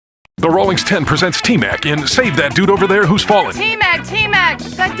The Rollings 10 presents T-Mac in Save That Dude Over There Who's Fallen. T-Mac, T-Mac,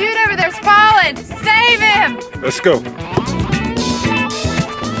 that dude over there's fallen. Save him. Let's go.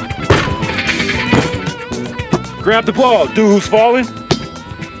 Grab the ball, dude who's falling.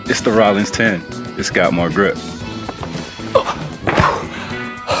 It's the Rollins 10. It's got more grip.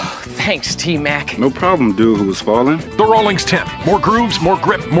 Thanks, T-Mac. No problem, dude who was falling. The Rollings 10. More grooves, more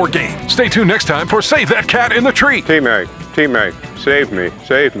grip, more game. Stay tuned next time for Save That Cat in the Tree. T-Mac, T-Mac, save me,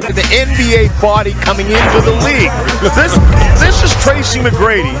 save me. The NBA body coming into the league. This is Tracy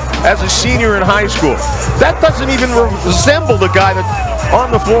McGrady as a senior in high school. That doesn't even resemble the guy that's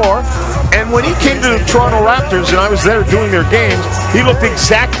on the floor. And when he came to the Toronto Raptors and I was there doing their games, he looked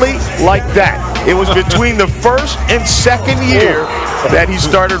exactly like that. It was between the first and second year that he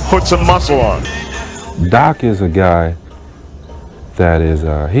started to put some muscle on. Doc is a guy that is,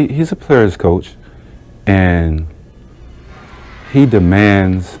 he's a player's coach, and he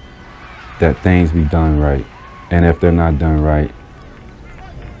demands that things be done right. And if they're not done right,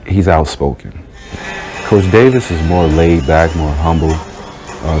 he's outspoken. Coach Davis is more laid back, more humble,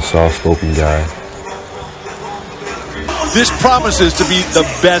 soft-spoken guy. This promises to be the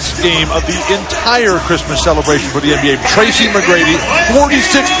best game of the entire Christmas celebration for the NBA. Tracy McGrady,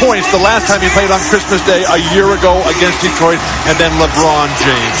 46 points the last time he played on Christmas Day a year ago against Detroit, and then LeBron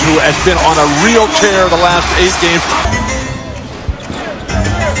James, who has been on a real tear the last 8 games.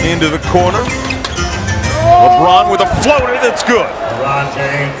 Into the corner. LeBron with a floater that's good. LeBron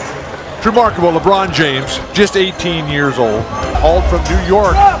James. It's remarkable, LeBron James, just 18 years old, hauled from New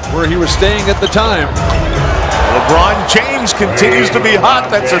York, where he was staying at the time. LeBron James continues to be hot.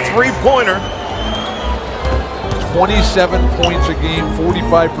 That's a three-pointer. 27 points a game,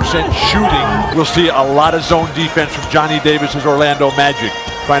 45% shooting. We'll see a lot of zone defense from Johnny Davis's Orlando Magic,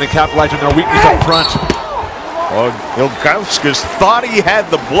 trying to capitalize on their weakness up front. Oh, Ilgauskas thought he had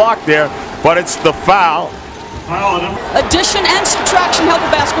the block there, but it's the foul. Addition and subtraction help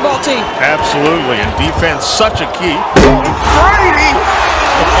a basketball team. Absolutely, and defense such a key. Brady!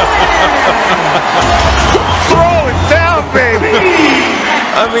 Throw it down, baby!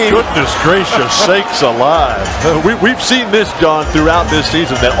 I mean, goodness gracious sakes alive. We've seen this, John, throughout this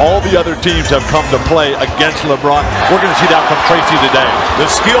season, that all the other teams have come to play against LeBron. We're going to see that from Tracy today. The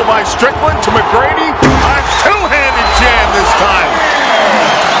steal by Strickland to McGrady. A two-handed jam this time.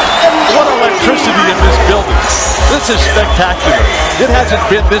 What electricity in this building. This is spectacular. It hasn't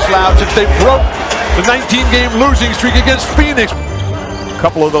been this loud since they broke the 19-game losing streak against Phoenix. A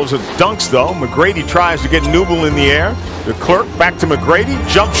couple of those are dunks, though. McGrady tries to get Newble in the air. The clerk back to McGrady.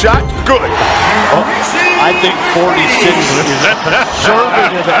 Jump shot. Good. Oh, I think 46 is a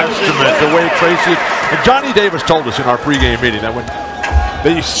conservative estimate, the way Tracy... And Johnny Davis told us in our pregame meeting that when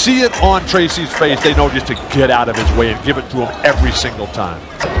they see it on Tracy's face, they know just to get out of his way and give it to him every single time.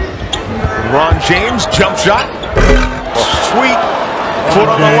 LeBron James, jump shot. Sweet. Foot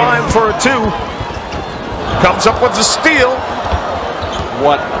on the line for a 2. Comes up with a steal.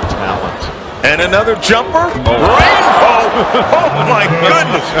 What talent. And another jumper. Rainbow. Oh, my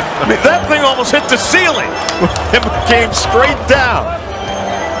goodness. I mean, that thing almost hit the ceiling. It came straight down.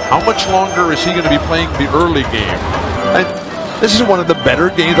 How much longer is he going to be playing the early game? And this is one of the better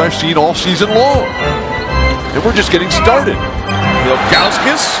games I've seen all season long. And we're just getting started.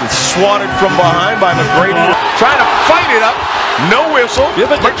 Ilgauskas is swatted from behind by McGrady. Trying to fight it up. No whistle. Give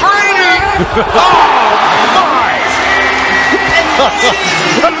it to McGrady! Oh, my!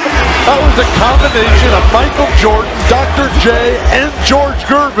 That was a combination of Michael Jordan, Dr. J, and George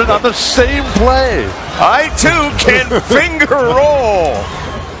Gervin on the same play. I, too, can finger roll.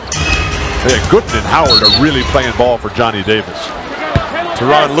 Yeah, Gooden and Howard are really playing ball for Johnny Davis.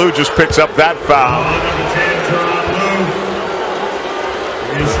 Tyronn Lue just picks up that foul.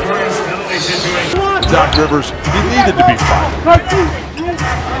 Doc Rivers, he needed to be fired.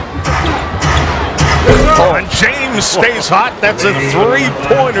 Oh, and James stays hot. That's a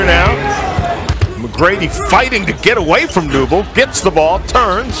three-pointer now. McGrady fighting to get away from Newble. Gets the ball,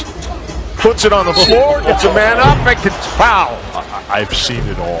 turns, puts it on the floor, gets a man up, and gets foul. I've seen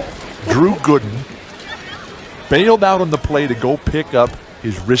it all. Drew Gooden bailed out on the play to go pick up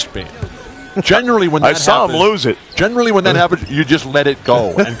his wristband. Generally, when that I saw him lose it. Generally, when that happens, you just let it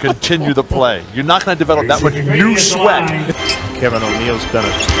go and continue the play. You're not going to develop that much new sweat. Kevin O'Neal's done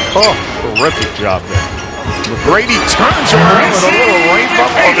a terrific job there. McGrady turns around with a little rainbow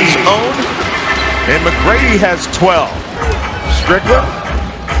of his own, and McGrady has 12. Strickland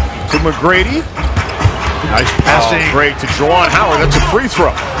to McGrady. Nice passing. Great to Juwan Howard. That's a free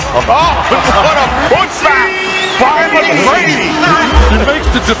throw. Oh, what a putback by McGrady. He makes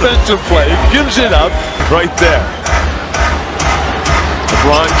the defensive play, gives it up. Right there.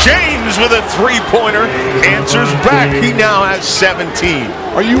 LeBron James with a three-pointer answers back. He now has 17.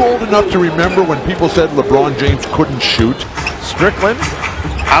 Are you old enough to remember when people said LeBron James couldn't shoot? Strickland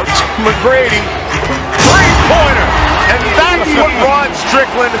out to McGrady. Three-pointer. And that's what Rod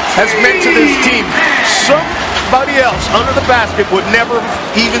Strickland has meant to this team. Somebody else under the basket would never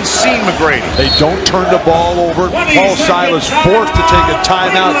have even seen McGrady. They don't turn the ball over. Paul Silas forced to take a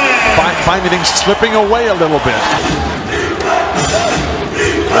timeout, finding things slipping away a little bit.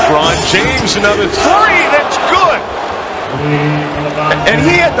 LeBron James, another three. That's good. And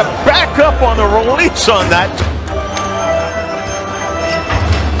he had to back up on the release on that.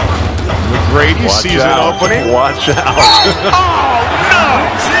 McGrady sees an opening. Watch out. Oh, no!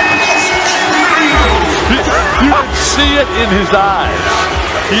 You can see it in his eyes.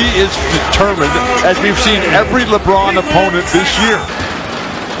 He is determined, as we've seen every LeBron opponent this year.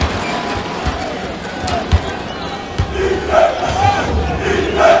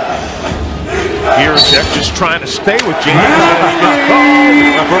 Here's Jeff just trying to stay with James.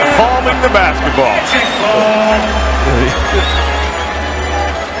 For palming the basketball.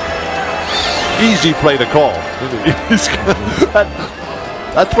 Easy play to call.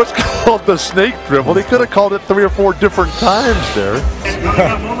 That's what's called the snake dribble. He could have called it 3 or 4 different times there.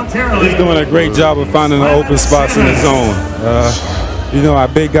 He's doing a great job of finding the open spots in the zone. You know, our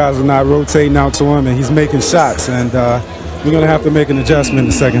big guys are not rotating out to him, and he's making shots. And we're going to have to make an adjustment in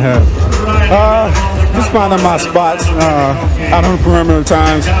the second half. Just finding my spots out on the perimeter at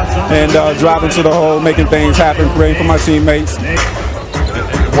times and driving to the hole, making things happen, praying for my teammates.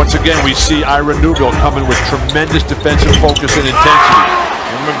 Once again, we see Ira Newbill coming with tremendous defensive focus and intensity.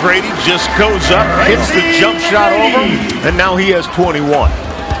 And McGrady just goes up, hits the jump shot over, and now he has 21.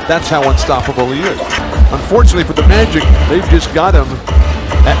 That's how unstoppable he is. Unfortunately for the Magic, they've just got him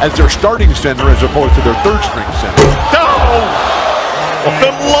as their starting center as opposed to their third-string center. No!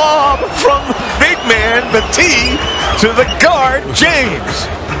 The lob from the big man, the T, to the guard, James.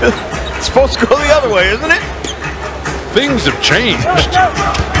 It's supposed to go the other way, isn't it? Things have changed.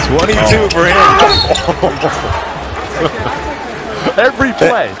 22 for him. Every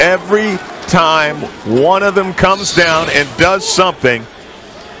play. Every time one of them comes down and does something.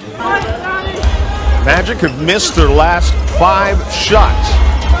 Magic have missed their last 5 shots.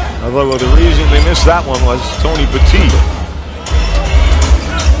 Although the reason they missed that one was Tony Petit.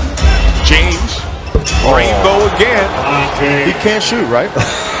 James, rainbow again. He can't shoot, right?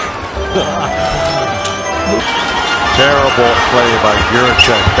 Terrible play by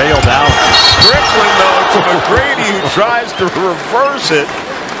Guricek. Bailed out. Strickland, though, to McGrady, who tries to reverse it.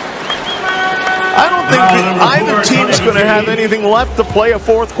 I don't think either team's going to have anything left to play a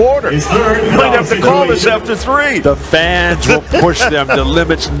fourth quarter. Might have to call this after 3. The fans will push them to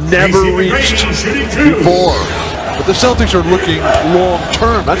limits never reached before. But the Celtics are looking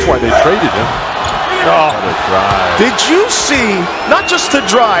long-term. That's why they traded him. Oh, did you see, not just the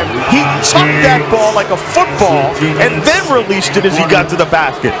drive, he tucked that ball like a football and then released it as he got to the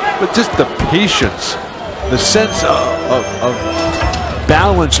basket. But just the patience, the sense of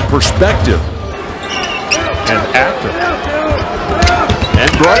balance and perspective. And actor. And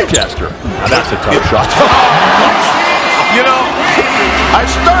broadcaster. Now that's a tough shot. You know, I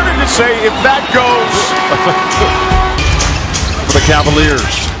started to say if that goes for the Cavaliers.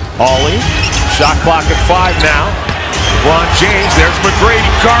 Ollie. Shot clock at 5 now. LeBron James, there's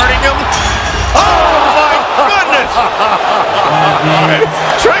McGrady guarding him. Oh my goodness!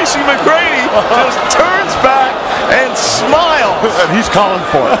 Tracy McGrady just turns back and smiles. And he's calling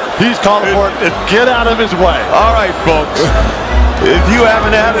for it. He's calling for it. Get out of his way. All right, folks. If you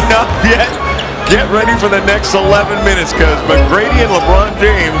haven't had enough yet, get ready for the next 11 minutes because McGrady and LeBron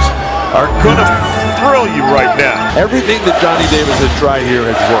James are going to thrill you right now. Everything that Johnny Davis has tried here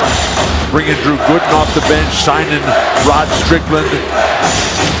has worked. Bringing Drew Gooden off the bench, signing Rod Strickland.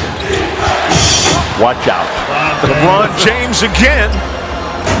 Watch out. LeBron James again.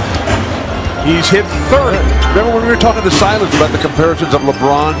 He's hit 30. Remember when we were talking to Silas about the comparisons of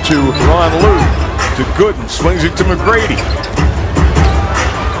LeBron to Ron Lue? To Gooden, swings it to McGrady.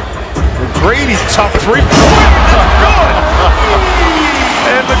 McGrady, tough 3-point. Good.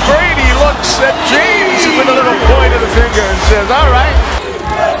 And McGrady looks at James with a little point of the finger and says, all right.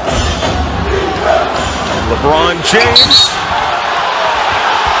 LeBron James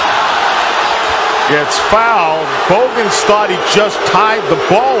gets fouled. Bogans thought he just tied the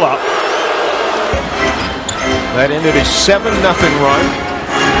ball up. That ended a 7-0 run.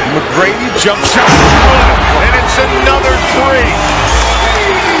 McGrady jump shot, and it's another 3.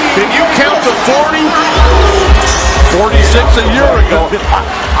 Can you count to 40? 46 a year ago.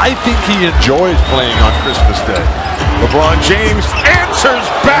 I think he enjoys playing on Christmas Day. LeBron James and answers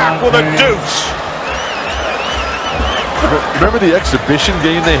back with a deuce. Remember the exhibition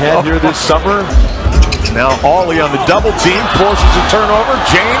game they had here this summer? Now Ollie on the double team, forces a turnover.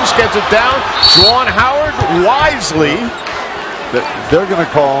 James gets it down. Juwan Howard wisely. They're going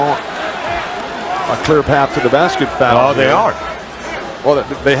to call a clear path to the basket foul. Oh, they are. Well,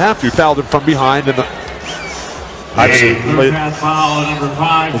 they have to. Fouled him from behind. And foul number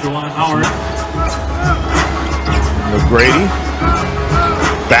 5, Juwan Howard. McGrady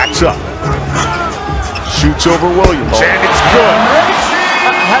backs up. Shoots over Williams. And it's good.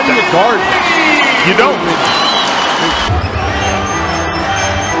 how do you guard that? You don't.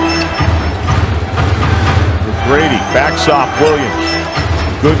 McGrady backs off Williams.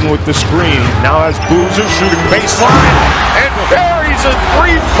 Gooden with the screen. Now has Boozer shooting baseline and buries a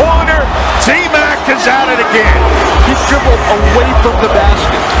three-pointer. T-Mac is at it again. He dribbled away from the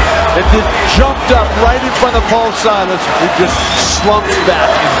basket and then jumped up right in front of Paul Silas, who just slumps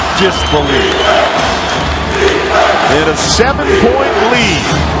back in disbelief. In a 7-point lead.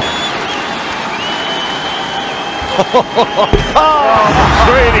 Oh,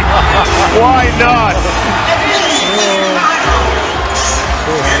 Brady. Why not?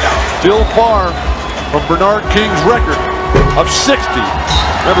 Still far from Bernard King's record of 60.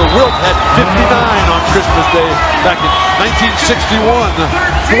 Remember, Wilt had 59 on Christmas Day back in 1961,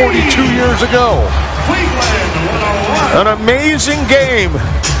 42 years ago. An amazing game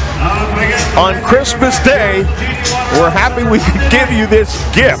on Christmas Day. We're happy we could give you this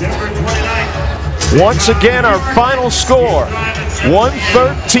gift. Once again, our final score,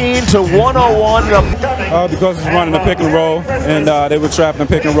 113 to 101. Because he's running the pick and roll, and they were trapping the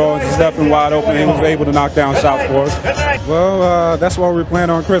pick and roll, and Stephen wide open, and he was able to knock down shots for us. Well, that's why we're playing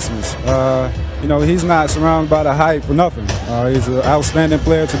on Christmas. You know, he's not surrounded by the hype for nothing. He's an outstanding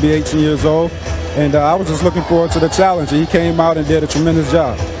player to be 18 years old, and I was just looking forward to the challenge. He came out and did a tremendous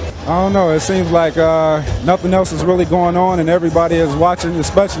job. I don't know, it seems like nothing else is really going on, and everybody is watching,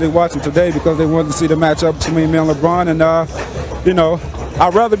 especially watching today, because they wanted to see the matchup between me and LeBron. And, you know,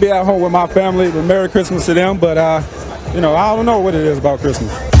 I'd rather be at home with my family, but Merry Christmas to them, but, you know, I don't know what it is about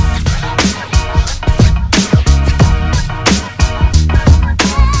Christmas.